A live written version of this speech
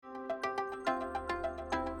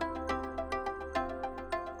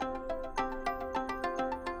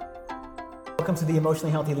Welcome to the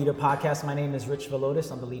Emotionally Healthy Leader Podcast. My name is Rich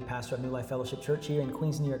Velotis. I'm the lead pastor of New Life Fellowship Church here in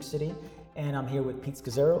Queens, New York City. And I'm here with Pete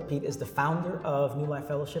Scazzaro. Pete is the founder of New Life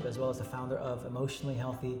Fellowship, as well as the founder of Emotionally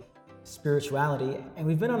Healthy Spirituality. And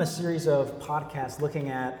we've been on a series of podcasts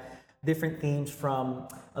looking at different themes from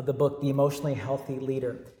the book, The Emotionally Healthy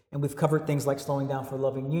Leader. And we've covered things like slowing down for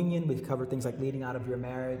loving union. We've covered things like leading out of your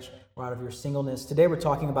marriage or out of your singleness. Today we're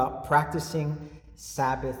talking about practicing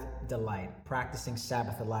Sabbath delight. Practicing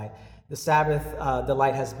Sabbath delight. The Sabbath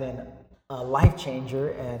delight has been a life changer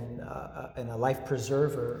and a life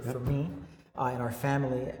preserver for me and our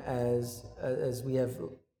family as we have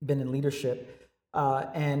been in leadership.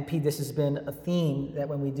 And Pete, this has been a theme that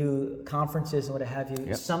when we do conferences and what have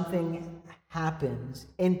you, something happens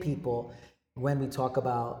in people when we talk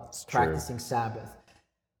about practicing Sabbath.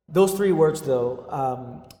 Those three words,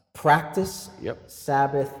 though, practice,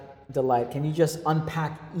 Sabbath, delight. Can you just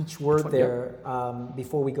unpack each word there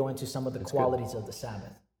before we go into some of the qualities of the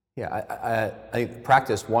Sabbath? Yeah, I think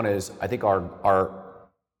practice, one is, I think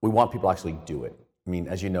we want people to actually do it. I mean,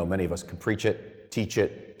 as you know, many of us can preach it, teach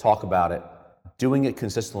it, talk about it. Doing it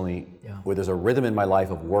consistently, where there's a rhythm in my life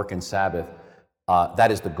of work and Sabbath, that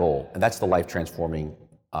is the goal. And that's the life-transforming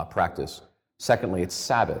practice. Secondly, it's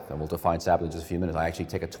Sabbath, and we'll define Sabbath in just a few minutes. I actually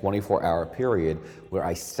take a 24-hour period where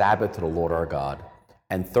I Sabbath to the Lord our God.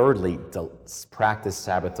 And thirdly, practice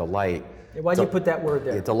Sabbath delight. Why did you put that word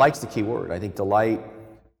there? Delight's the key word. I think delight,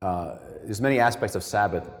 there's many aspects of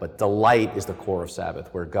Sabbath, but delight is the core of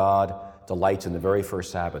Sabbath, where God delights in the very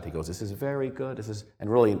first Sabbath. He goes, this is very good. And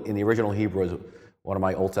really, in the original Hebrew, as one of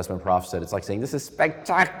my Old Testament prophets said, it's like saying, this is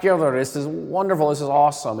spectacular, this is wonderful, this is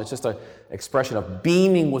awesome. It's just an expression of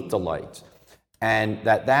beaming with delight. And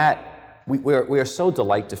we are so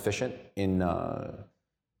delight deficient in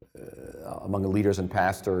among the leaders and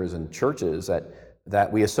pastors and churches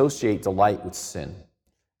that we associate delight with sin.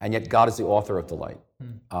 And yet God is the author of delight.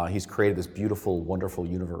 He's created this beautiful, wonderful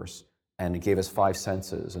universe, and He gave us 5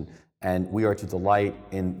 senses. And we are to delight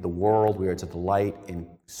in the world. We are to delight in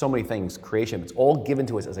so many things, creation. It's all given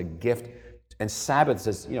to us as a gift. And Sabbath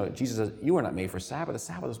says, Jesus says, you were not made for Sabbath. The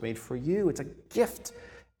Sabbath was made for you. It's a gift.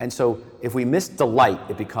 And so if we miss delight,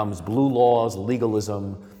 it becomes blue laws,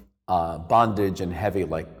 legalism, bondage, and heavy,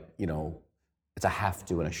 like, it's a have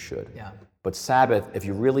to and a should. Yeah. But Sabbath, if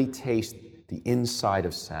you really taste the inside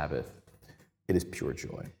of Sabbath, it is pure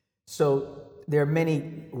joy. So there are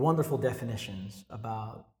many wonderful definitions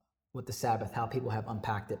about what the Sabbath, how people have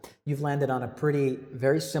unpacked it. You've landed on a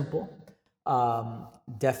very simple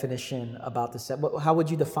definition about the Sabbath. How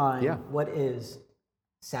would you define what is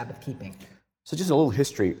Sabbath keeping? So just a little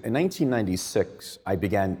history. In 1996, I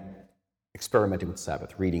began experimenting with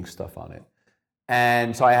Sabbath, reading stuff on it.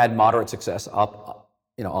 And so I had moderate success, up,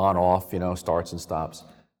 on, off, starts and stops.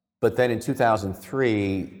 But then in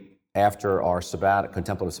 2003, after our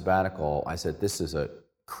contemplative sabbatical, I said, this is a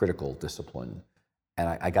critical discipline, and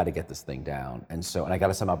I got to get this thing down. And I got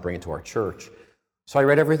to somehow bring it to our church. So I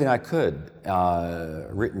read everything I could,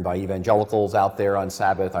 written by evangelicals out there on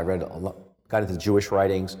Sabbath. I got into Jewish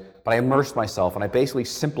writings, but I immersed myself, and I basically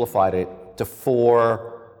simplified it to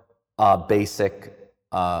 4 basic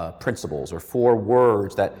principles, or 4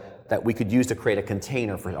 words that we could use to create a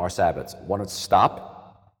container for our Sabbaths. One is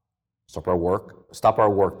stop our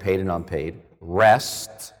work, paid and unpaid,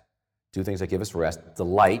 rest, do things that give us rest,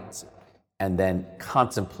 delight, and then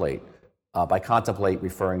contemplate. By contemplate,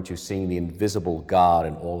 referring to seeing the invisible God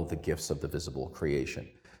and all of the gifts of the visible creation.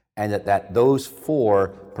 And that those 4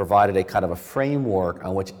 provided a kind of a framework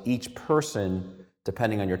on which each person,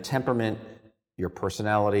 depending on your temperament, your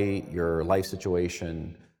personality, your life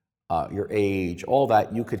situation, your age, all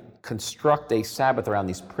that, you could construct a Sabbath around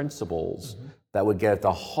these principles that would get at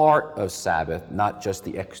the heart of Sabbath, not just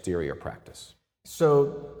the exterior practice.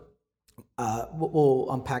 So we'll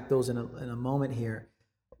unpack those in a moment here.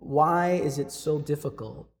 Why is it so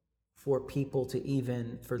difficult for people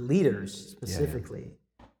for leaders specifically,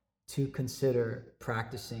 to consider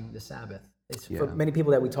practicing the Sabbath? For many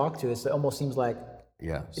people that we talk to, it almost seems like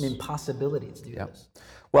an impossibility to do this.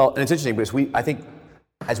 Well, and it's interesting because I think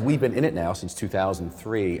as we've been in it now since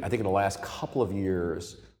 2003, I think in the last couple of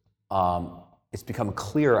years, it's become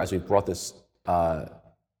clear as we've brought this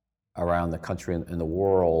around the country and the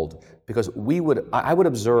world, because I would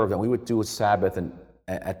observe that we would do a Sabbath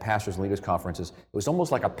at pastors and leaders conferences. It was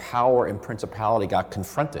almost like a power and principality got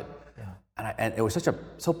confronted. And it was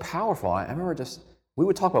so powerful. I remember we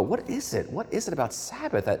would talk about, what is it? What is it about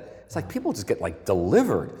Sabbath that it's like people just get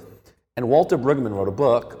delivered? And Walter Brueggemann wrote a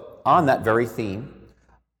book on that very theme,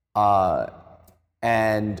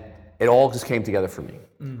 and it all just came together for me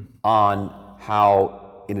on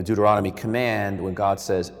how in the Deuteronomy command, when God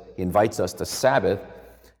says, he invites us to Sabbath,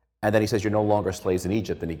 and then he says, you're no longer slaves in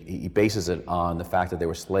Egypt. And he bases it on the fact that they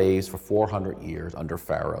were slaves for 400 years under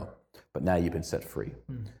Pharaoh, but now you've been set free.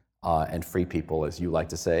 And free people, as you like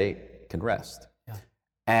to say, can rest. Yeah.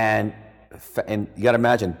 And you got to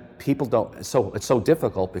imagine, people don't, so it's so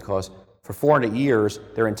difficult because for 400 years,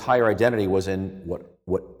 their entire identity was in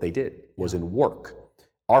what they did, was in work.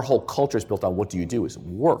 Our whole culture is built on what do you do, is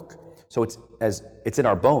work. So it's in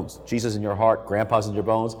our bones. Jesus in your heart, grandpa's in your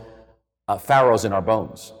bones, Pharaoh's in our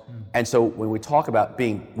bones. And so when we talk about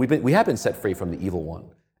we have been set free from the evil one.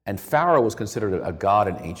 And Pharaoh was considered a god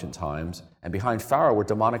in ancient times. And behind Pharaoh were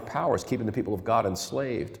demonic powers keeping the people of God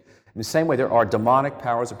enslaved. In the same way, there are demonic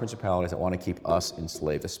powers and principalities that want to keep us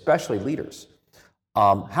enslaved, especially leaders.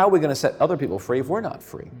 How are we going to set other people free if we're not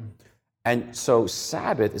free? And so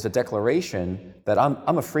Sabbath is a declaration that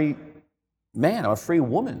I'm a free man, I'm a free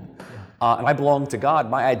woman. And I belong to God.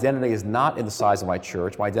 My identity is not in the size of my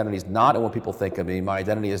church. My identity is not in what people think of me. My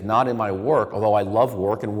identity is not in my work, although I love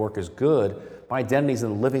work and work is good. My identity is in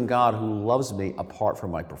the living God who loves me apart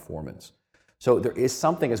from my performance. So there is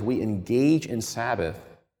something, as we engage in Sabbath,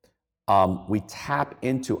 we tap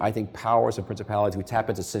into, I think, powers and principalities. We tap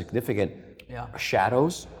into significant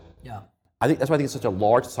shadows. Yeah. I think that's why I think it's such a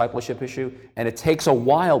large discipleship issue, and it takes a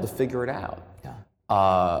while to figure it out.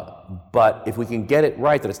 But if we can get it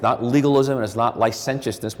right, that it's not legalism and it's not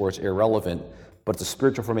licentiousness where it's irrelevant, but it's a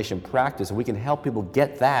spiritual formation practice, and we can help people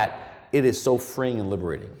get that, it is so freeing and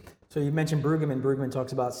liberating. So you mentioned Brueggemann. Brueggemann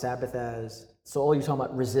talks about Sabbath as, so all you're talking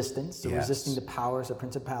about resistance, so resisting the powers, the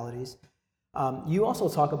principalities. You also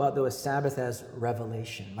talk about, though, a Sabbath as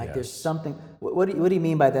revelation. Like there's something, what do you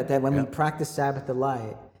mean by that? That when we practice Sabbath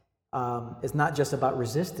delight, it's not just about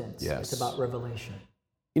resistance, it's about revelation.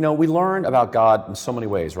 You know, we learn about God in so many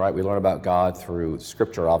ways, right? We learn about God through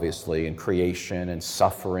Scripture, obviously, and creation and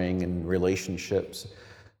suffering and relationships.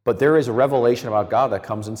 But there is a revelation about God that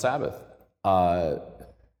comes in Sabbath.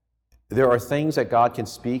 There are things that God can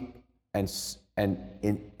speak and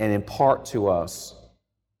impart to us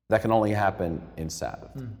that can only happen in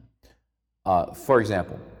Sabbath. For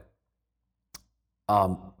example,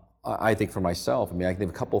 I think for myself, I think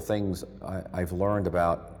a couple of things I've learned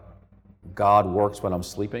about God works when I'm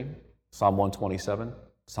sleeping, Psalm 127,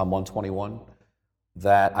 Psalm 121,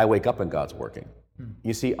 that I wake up and God's working.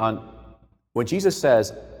 You see, when Jesus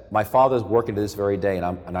says, my Father's working to this very day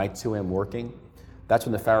and I too am working, that's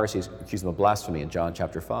when the Pharisees accused him of blasphemy in John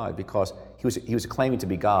chapter 5, because he was claiming to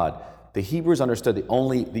be God. The Hebrews understood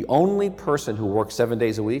the only person who works 7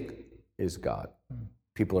 days a week is God.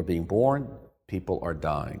 People are being born, people are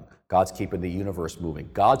dying. God's keeping the universe moving.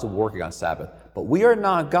 God's working on Sabbath. But we are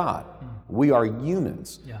not God. We are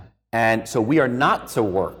humans. And so we are not to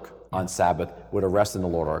work on Sabbath. We're to rest in the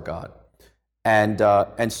Lord our God. And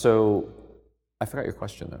so, I forgot your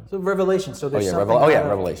question though. So revelation. So there's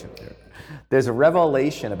revelation. There's a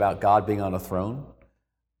revelation about God being on a throne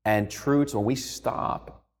and truths when we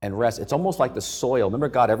stop and rest. It's almost like the soil. Remember,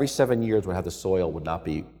 God every 7 years would have the soil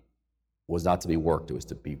was not to be worked, it was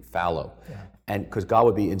to be fallow. And because God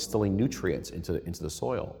would be instilling nutrients into the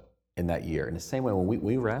soil in that year. In the same way, when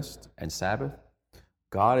we rest and Sabbath,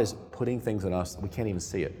 God is putting things in us that we can't even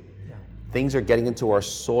see it. Things are getting into our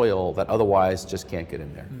soil that otherwise just can't get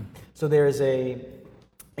in there. So there is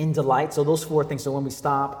in delight, so those four things. So when we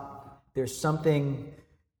stop, there's something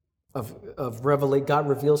of revelation. God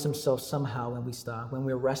reveals himself somehow when we stop. When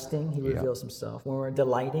we're resting, he reveals himself. When we're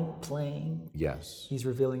delighting, playing, he's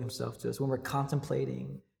revealing himself to us. When we're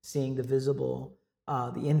contemplating, seeing the visible,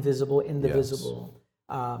 the invisible in the visible,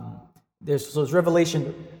 there's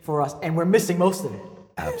revelation for us, and we're missing most of it.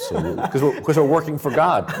 Absolutely, because we're working for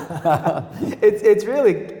God. It's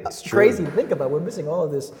really crazy to think about. We're missing all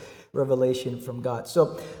of this revelation from God.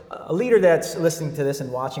 So a leader that's listening to this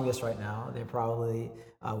and watching this right now, they're probably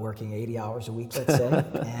working 80 hours a week, let's say,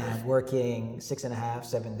 and working 6.5,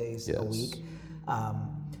 7 days a week,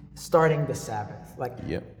 starting the Sabbath.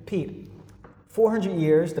 Pete, 400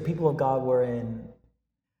 years, the people of God were in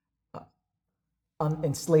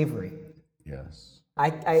slavery.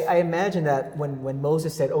 I imagine that when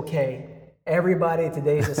Moses said, okay, everybody,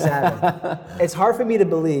 today's the Sabbath, it's hard for me to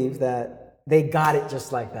believe that they got it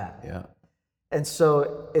just like that. And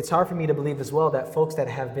so it's hard for me to believe as well that folks that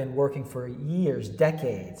have been working for years,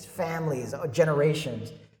 decades, families,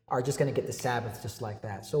 generations are just going to get the Sabbath just like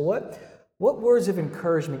that. So what words of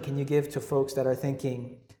encouragement can you give to folks that are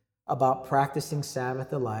thinking about practicing Sabbath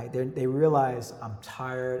delight? They realize, I'm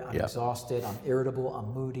tired, I'm exhausted, I'm irritable,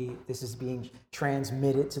 I'm moody. This is being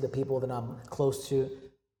transmitted to the people that I'm close to.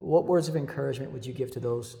 What words of encouragement would you give to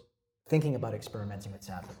those thinking about experimenting with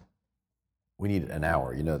Sabbath? We need an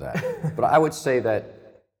hour, you know that. But I would say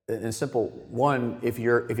that in a simple one, if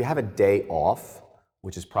you have a day off,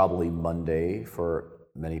 which is probably Monday for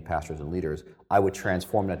many pastors and leaders, I would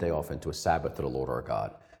transform that day off into a Sabbath to the Lord our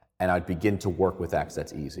God. And I'd begin to work with that because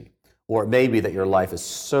that's easy. Or it may be that your life is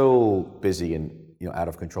so busy and out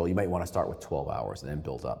of control, you might want to start with 12 hours and then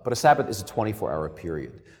build up. But a Sabbath is a 24-hour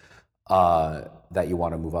period that you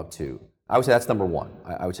want to move up to. I would say that's number one.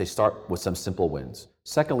 I would say start with some simple wins.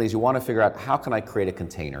 Secondly is you want to figure out how can I create a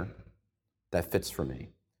container that fits for me.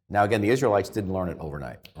 Now again, the Israelites didn't learn it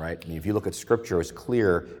overnight, right? I mean, if you look at scripture, it's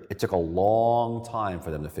clear it took a long time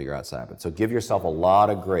for them to figure out Sabbath. So give yourself a lot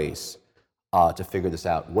of grace to figure this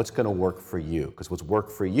out. What's going to work for you? Because what's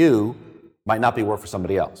worked for you might not be work for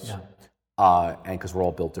somebody else. Yeah. And because we're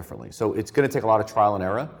all built differently. So it's going to take a lot of trial and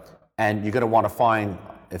error, and you're going to want to find,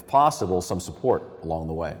 if possible, some support along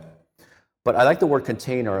the way. But I like the word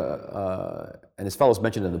container, and this fellow's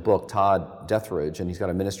mentioned in the book, Todd Deathridge, and he's got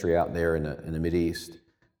a ministry out there in the Mideast.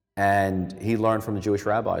 And he learned from the Jewish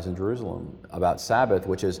rabbis in Jerusalem about Sabbath,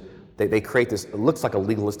 which is they create this, it looks like a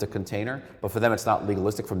legalistic container, but for them it's not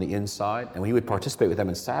legalistic from the inside. And when he would participate with them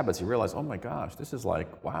in Sabbaths, he realized, oh my gosh, this is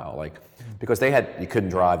like, wow. Because you couldn't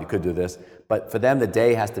drive, you could do this, but for them the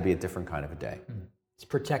day has to be a different kind of a day. It's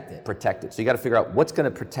protected. Protected. So you got to figure out what's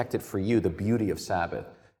going to protect it for you, the beauty of Sabbath.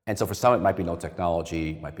 And so for some it might be no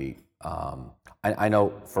technology, might be, I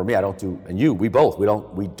know for me, I don't do, and we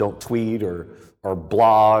don't tweet or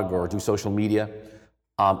blog or do social media.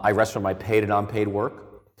 I rest from my paid and unpaid work.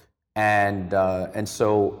 And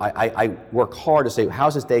so I work hard to say,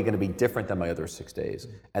 how's this day going to be different than my other 6 days?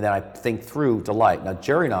 And then I think through delight. Now,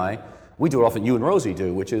 Jerry and I, we do it often, you and Rosie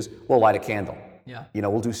do, which is we'll light a candle. Yeah.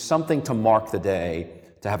 We'll do something to mark the day,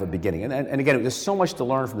 to have a beginning. And again, there's so much to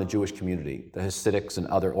learn from the Jewish community, the Hasidics and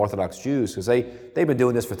other Orthodox Jews, because they've been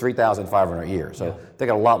doing this for 3,500 years. So they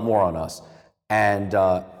got a lot more on us. And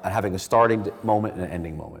having a starting moment and an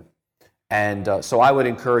ending moment. And so I would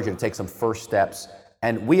encourage you to take some first steps.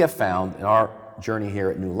 And we have found in our journey here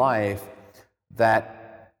at New Life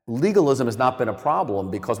that legalism has not been a problem,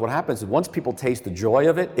 because what happens is once people taste the joy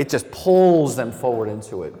of it, it just pulls them forward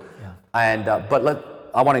into it. Yeah. And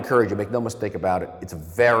I want to encourage you, make no mistake about it, it's a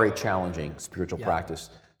very challenging spiritual practice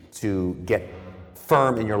to get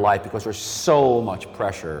firm in your life, because there's so much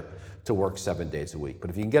pressure to work 7 days a week. But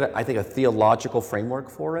if you can get, I think, a theological framework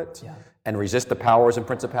for it and resist the powers and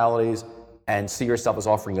principalities and see yourself as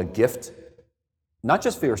offering a gift, not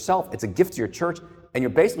just for yourself, it's a gift to your church, and you're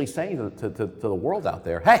basically saying to the world out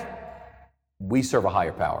there, hey, we serve a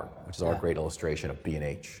higher power, which is our great illustration of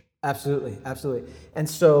B&H. Absolutely, absolutely. And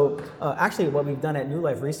so actually what we've done at New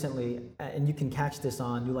Life recently, and you can catch this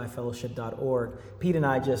on newlifefellowship.org, Pete and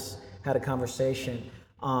I just had a conversation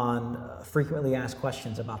on frequently asked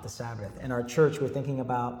questions about the Sabbath. And our church, we're thinking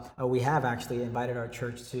about, we have actually invited our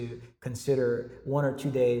church to consider 1 or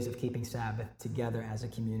 2 days of keeping Sabbath together as a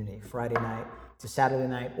community, Friday night to Saturday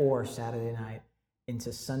night, or Saturday night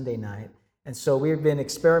into Sunday night. And so we've been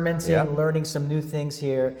experimenting, learning some new things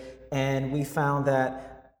here, and we found that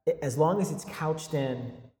as long as it's couched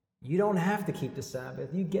in, you don't have to keep the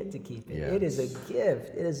Sabbath, you get to keep it. Yes. It is a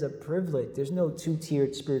gift, it is a privilege. There's no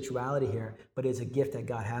two-tiered spirituality here, but it's a gift that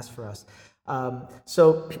God has for us.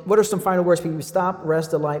 So what are some final words? We stop,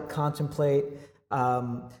 rest, delight, contemplate,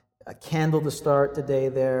 a candle to start the day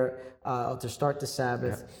there, to start the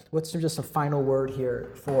Sabbath. Yeah. What's just a final word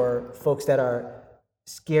here for folks that are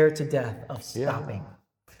scared to death of stopping?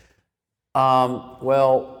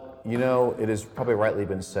 Well, it has probably rightly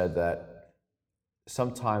been said that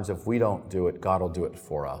sometimes if we don't do it, God will do it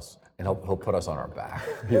for us, and he'll put us on our back,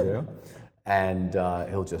 and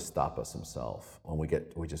he'll just stop us himself when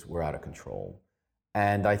we're out of control.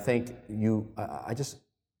 And I think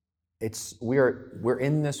we're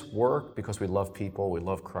in this work because we love people, we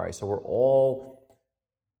love Christ, so we're all,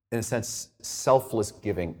 in a sense, selfless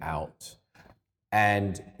giving out.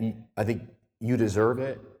 And I think you deserve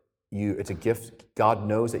it. It's a gift. God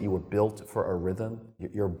knows that you were built for a rhythm.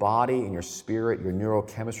 Your body and your spirit, your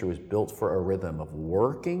neurochemistry was built for a rhythm of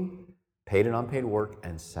working, paid and unpaid work,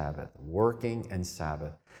 and Sabbath. Working and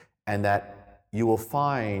Sabbath. And that you will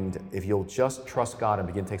find, if you'll just trust God and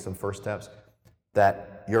begin to take some first steps,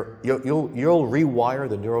 that you'll rewire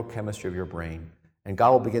the neurochemistry of your brain. And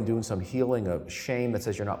God will begin doing some healing of shame that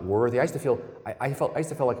says you're not worthy. I used to feel like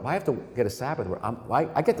if I have to get a Sabbath where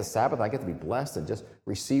I get the Sabbath, I get to be blessed and just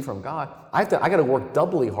receive from God. I got to work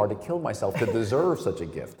doubly hard to kill myself to deserve such a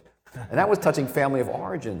gift. And that was touching family of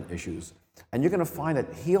origin issues. And you're going to find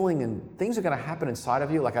that healing and things are going to happen inside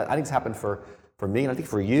of you. Like I think it's happened for me, and I think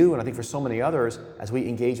for you, and I think for so many others as we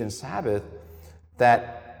engage in Sabbath,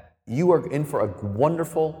 that you are in for a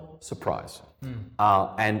wonderful surprise.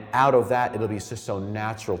 And out of that, it'll be just so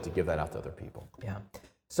natural to give that out to other people. Yeah.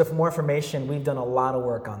 So for more information, we've done a lot of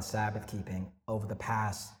work on Sabbath keeping over the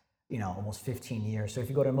past, almost 15 years. So if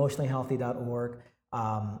you go to emotionallyhealthy.org,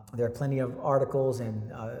 there are plenty of articles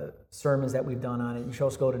and sermons that we've done on it. You should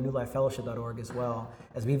also go to newlifefellowship.org as well,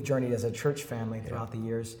 as we've journeyed as a church family throughout the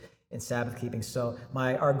years in Sabbath keeping. So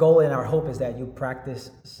our goal and our hope is that you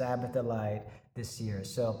practice Sabbath delight this year.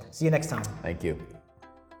 So see you next time. Thank you.